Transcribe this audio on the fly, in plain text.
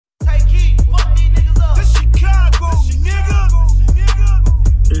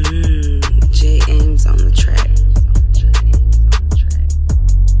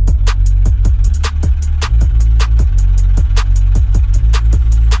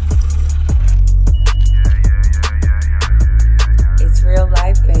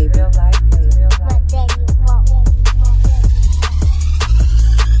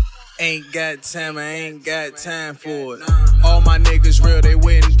Ain't got time, I ain't got time for it. All my niggas real, they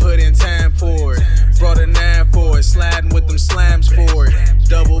wouldn't put in time for it. Brought a 9 for it, sliding with them slams for it.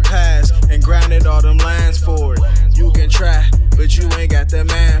 Double pass and grinded all them lines for it. You can try, but you ain't got the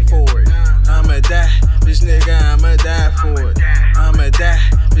man for it. I'ma die, bitch nigga, I'ma die for it. I'ma die,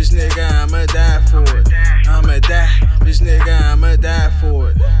 bitch nigga, I'ma die for it. I'ma die, bitch nigga, I'ma die for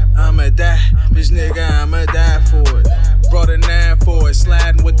it. I'ma die, bitch nigga, I'ma die for it. Brought a 9 for it,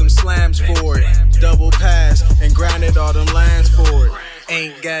 sliding with them slams for it. Double pass and grinded all them lines for it.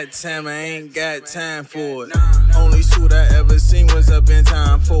 Ain't got time, I ain't got time for it. Only suit I ever seen was up in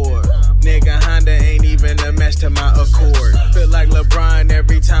time for it. Nigga, Honda ain't even a match to my Accord. Feel like LeBron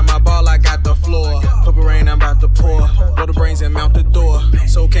every time I ball, I got the floor. Purple rain, I'm about to pour. Blow the brains and mount the door.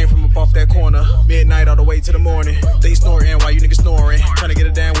 So came from up off that corner. Midnight all the way to the morning. They snorting while you niggas snoring. Tryna get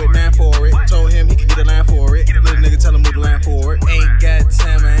it down with 9 for it. Told him he could get a line for it. Little nigga tell him move the line for it. Ain't got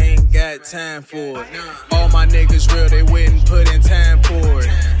time, I ain't got time for it. All my niggas real, they wouldn't put in time for it.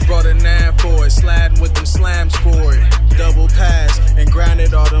 Brought a 9 for it, sliding with them slams for it. Double pass and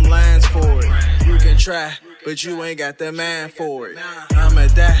grinded all them lines for it. You can try, but you ain't got the man for it. I'ma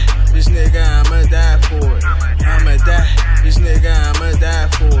die, bitch nigga, I'ma die for it. I'ma die, bitch nigga, I'ma die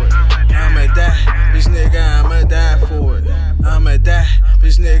for it. I'ma die, bitch nigga, I'ma die for it. I'ma die,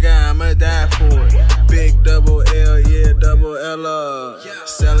 bitch nigga, I'ma die for it. Big double L, yeah, double L.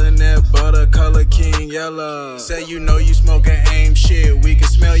 Selling that butter, color king yellow. Say you know you smoking Aimz shit, we can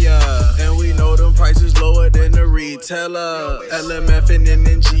smell ya. And we know them prices lower than the retailer. LMF and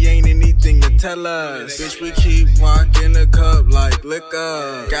NNG ain't anything to tell us. Bitch, we keep walking the cup like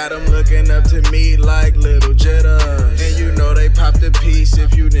liquor. Got them looking up to me like little jitters. And you know they pop the piece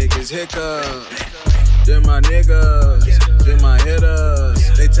if you niggas hiccup. Them my niggas, them my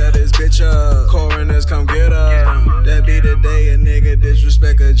hitters. They tell this bitch up, coroners come get her. That be the day a nigga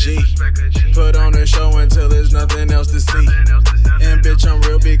disrespect a G. Put on a show until there's nothing else to see. And bitch, I'm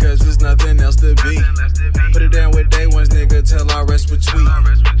real because there's nothing else to be. Put it down with day ones, nigga, till I rest with tweet.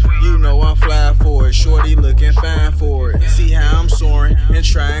 You know I'm fly for it, shorty looking fine for it. See how I'm soaring and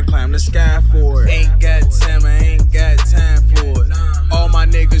try and climb the sky for it. Ain't got time, I ain't got time for it. All my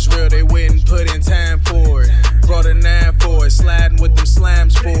niggas real, they wouldn't put in time for it. Brought a 9 for it, sliding with them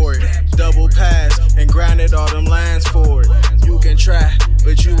slams for it. Double pass and grinded all them lines for it. You can try,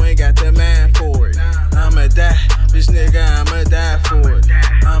 but you ain't got the man for it. I'ma die, bitch nigga, I'ma die for it.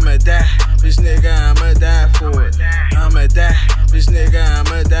 I'ma die, bitch nigga, I'ma die for it. I'ma die, bitch nigga,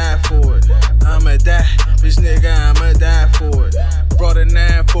 I'ma die for it. I'ma die, bitch nigga, I'ma die for it. Brought a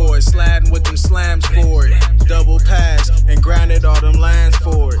 9 for it, sliding with them slams for it. Double pass and grinded all them lines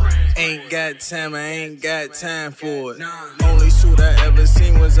for it. Ain't got time, I ain't got time for it. Only suit I ever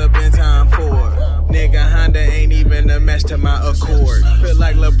seen was up in time for it. Nigga, Honda ain't even a match to my Accord. Feel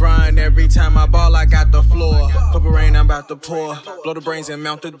like LeBron every time I ball, I got the floor. Purple rain, I'm about to pour. Blow the brains and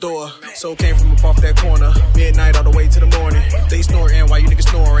mount the door. So came from up off that corner. Midnight all the way to the morning. They snorting while you niggas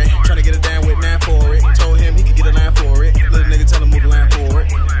snoring. Tryna get it down with 9 for it. Told him he could get a line for it. Little nigga tell him move the line for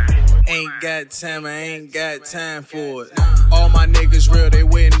it. Ain't got time, I ain't got time for it. All my niggas real, they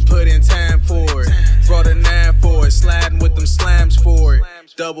wouldn't put in time for it. Brought a 9 for it, sliding with them slams for it.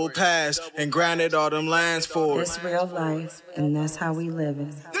 Double pass and grinded all them lines for it. It's real life, and that's how we live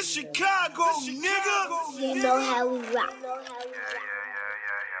it. This Chicago, nigga. You know how we rock.